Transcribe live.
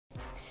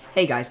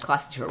Hey guys,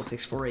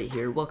 ClassicTurtle648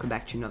 here. Welcome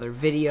back to another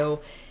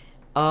video.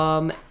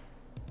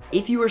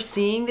 If you are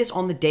seeing this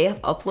on the day of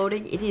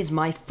uploading, it is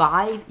my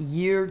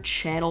 5-year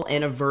channel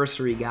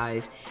anniversary,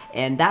 guys.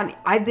 And that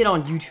I've been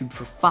on YouTube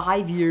for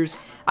 5 years.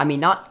 I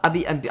mean,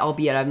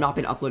 albeit I've not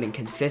been uploading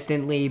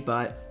consistently,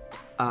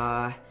 but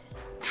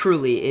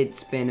truly,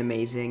 it's been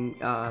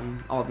amazing.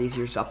 All these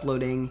years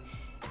uploading,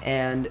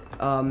 and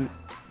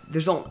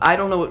I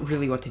don't know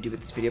really what to do with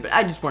this video, but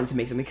I just wanted to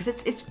make something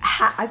because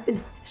I've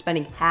been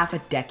spending half a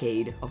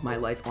decade of my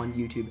life on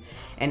YouTube,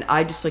 and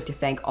I'd just like to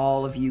thank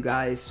all of you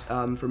guys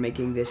for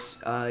making this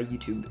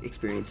YouTube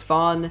experience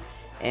fun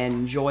and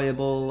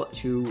enjoyable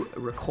to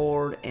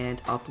record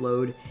and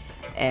upload.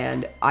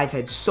 And I've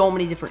had so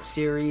many different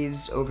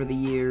series over the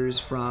years,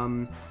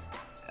 from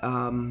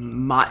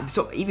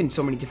even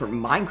so many different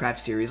Minecraft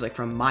series, like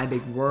from My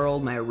Big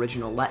World, my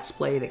original Let's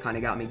Play that kind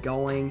of got me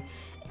going,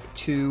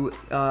 to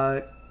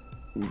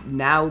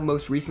now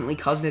most recently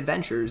Cousin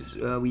Adventures.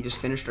 We just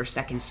finished our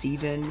 2nd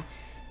season,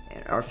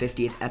 our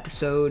 50th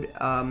episode,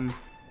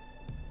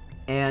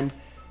 and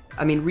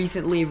I mean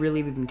recently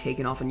really we've been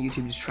taking off on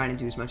YouTube, just trying to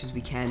do as much as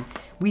we can.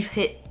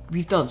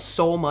 We've done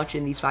so much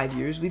in these 5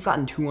 years. We've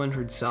gotten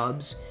 200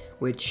 subs,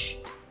 which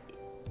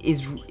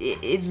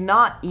it's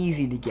not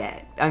easy to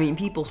get. I mean,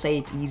 people say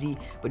it's easy,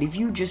 but if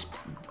you just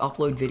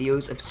upload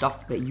videos of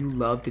stuff that you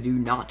love to do,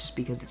 not just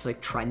because it's like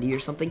trendy or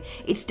something,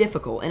 it's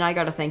difficult. And I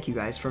gotta thank you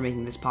guys for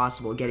making this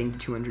possible, getting to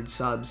 200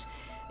 subs.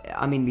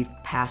 I mean, we've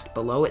passed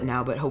below it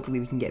now, but hopefully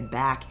we can get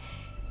back.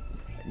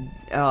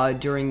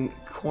 During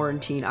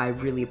quarantine, I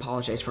really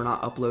apologize for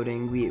not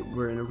uploading. We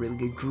were in a really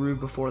good groove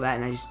before that,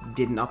 and I just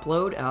didn't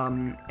upload,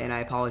 and I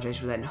apologize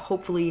for that, and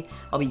hopefully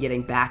I'll be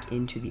getting back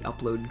into the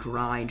upload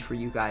grind for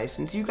you guys,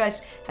 since you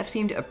guys have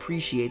seemed to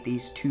appreciate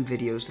these 2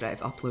 videos that I've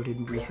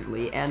uploaded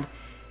recently. And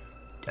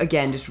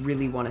again, just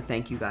really want to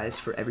thank you guys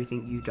for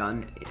everything you've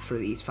done for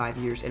these 5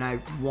 years, and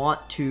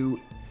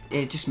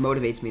it just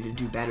motivates me to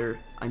do better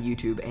on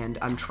YouTube, and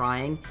I'm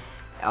trying.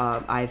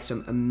 I have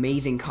some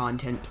amazing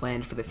content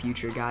planned for the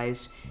future,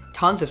 guys.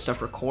 Tons of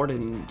stuff recorded,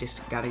 and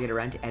just gotta get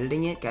around to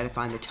editing it, gotta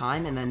find the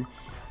time, and then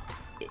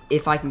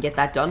if I can get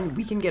that done,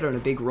 we can get on a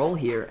big roll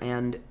here.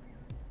 And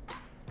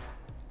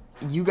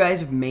you guys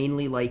have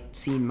mainly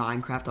seen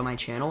Minecraft on my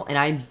channel, and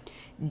I'm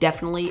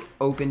definitely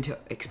open to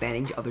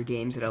expanding to other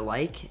games that I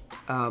like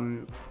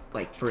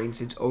for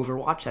instance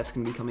Overwatch. That's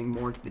gonna be coming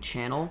more to the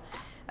channel.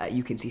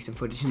 You can see some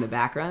footage in the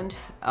background,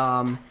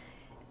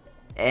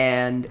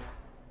 and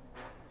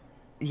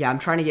yeah, I'm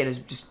trying to get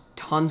just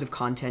tons of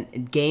content.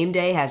 And Game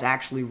Day has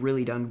actually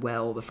really done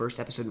well, the first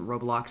episode in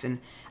Roblox, and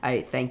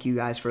I thank you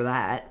guys for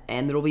that.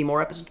 And there will be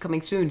more episodes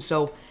coming soon,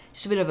 so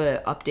just a bit of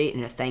an update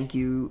and a thank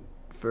you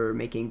for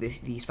making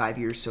these 5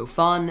 years so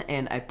fun.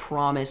 And I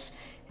promise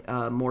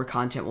more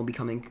content will be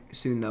coming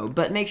soon, though.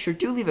 But make sure,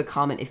 do leave a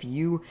comment if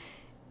you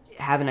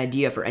have an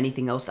idea for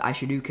anything else that I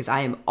should do, because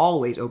I am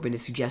always open to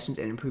suggestions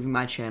and improving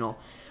my channel.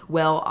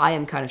 Well, I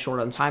am kind of short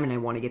on time, and I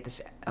want to get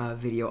this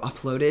video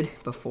uploaded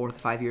before the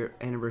 5-year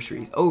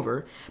anniversary is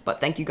over. But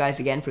thank you guys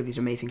again for these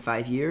amazing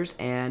 5 years,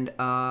 and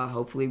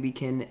hopefully we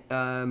can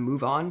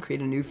move on,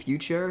 create a new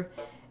future,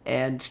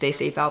 and stay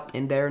safe out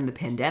in there in the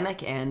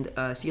pandemic. And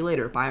see you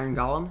later. Bye, Iron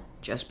Golem.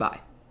 Just bye.